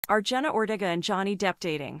Are Jenna Ortega and Johnny Depp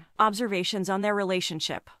dating? Observations on their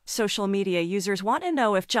relationship. Social media users want to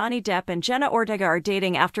know if Johnny Depp and Jenna Ortega are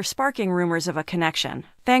dating after sparking rumors of a connection.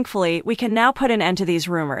 Thankfully, we can now put an end to these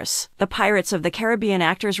rumors. The Pirates of the Caribbean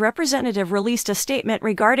actor's representative released a statement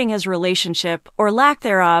regarding his relationship, or lack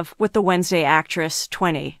thereof, with the Wednesday actress,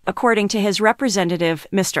 20. According to his representative,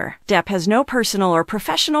 Mr. Depp has no personal or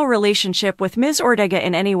professional relationship with Ms. Ortega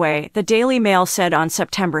in any way, the Daily Mail said on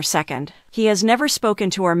September 2nd. He has never spoken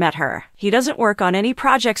to or met her. He doesn't work on any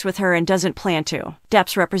projects with her and doesn't plan to.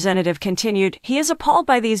 Depp's representative continued, he is appalled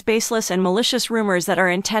by these baseless and malicious rumors that are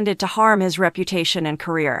intended to harm his reputation and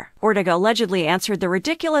career. Ortega allegedly answered the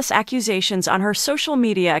ridiculous accusations on her social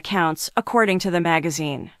media accounts, according to the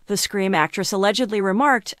magazine. The Scream actress allegedly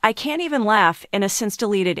remarked, I can't even laugh, in a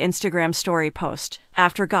since-deleted Instagram story post.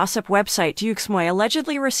 After gossip website Duxmoy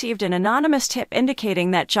allegedly received an anonymous tip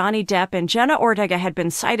indicating that Johnny Depp and Jenna Ortega had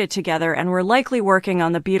been sighted together and were likely working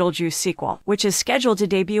on the Beetlejuice sequel, which is scheduled to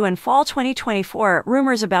debut in fall 2024,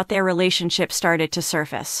 rumors about their relationship started to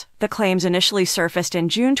surface. The claims initially surfaced in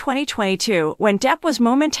June 2022, when Depp was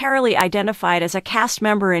momentarily identified as a cast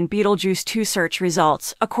member in Beetlejuice 2 search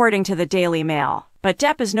results, according to the Daily Mail. But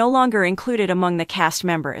Depp is no longer included among the cast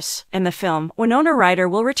members. In the film, Winona Ryder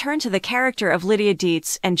will return to the character of Lydia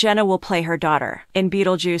Dietz, and Jenna will play her daughter. In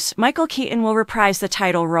Beetlejuice, Michael Keaton will reprise the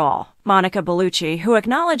title role. Monica Bellucci, who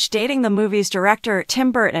acknowledged dating the movie's director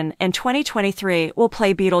Tim Burton in 2023, will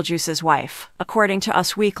play Beetlejuice's wife. According to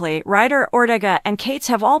Us Weekly, Ryder, Ortega, and Cates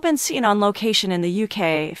have all been seen on location in the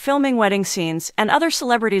UK, filming wedding scenes, and other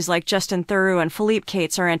celebrities like Justin Theroux and Philippe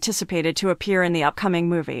Cates are anticipated to appear in the upcoming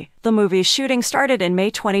movie. The movie's shooting started in May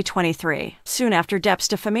 2023. Soon after Depp's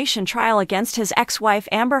defamation trial against his ex-wife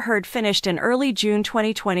Amber Heard finished in early June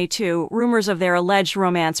 2022, rumors of their alleged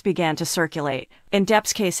romance began to circulate. In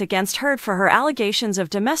Depp's case against Heard for her allegations of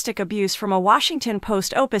domestic abuse from a Washington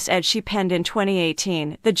Post op-ed she penned in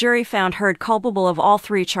 2018, the jury found Heard culpable of all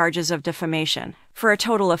 3 charges of defamation. For a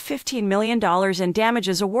total of $15 million in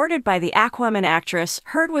damages awarded by the Aquaman actress,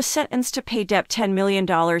 Heard was sentenced to pay Depp $10 million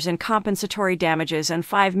in compensatory damages and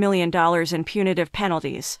 $5 million in punitive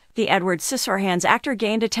penalties. The Edward Scissorhands actor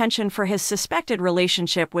gained attention for his suspected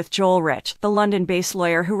relationship with Joel Rich, the London-based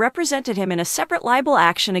lawyer who represented him in a separate libel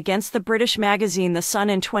action against the British magazine The Sun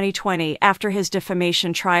in 2020 after his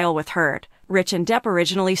defamation trial with Heard. Rich and Depp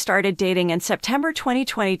originally started dating in September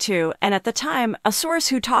 2022, and at the time, a source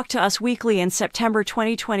who talked to Us Weekly in September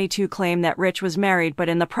 2022 claimed that Rich was married but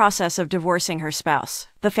in the process of divorcing her spouse.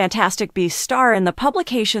 The Fantastic Beasts star and the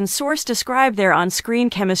publication's source described their on-screen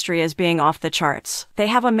chemistry as being off the charts. They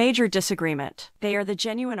have a major disagreement. They are the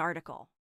genuine article.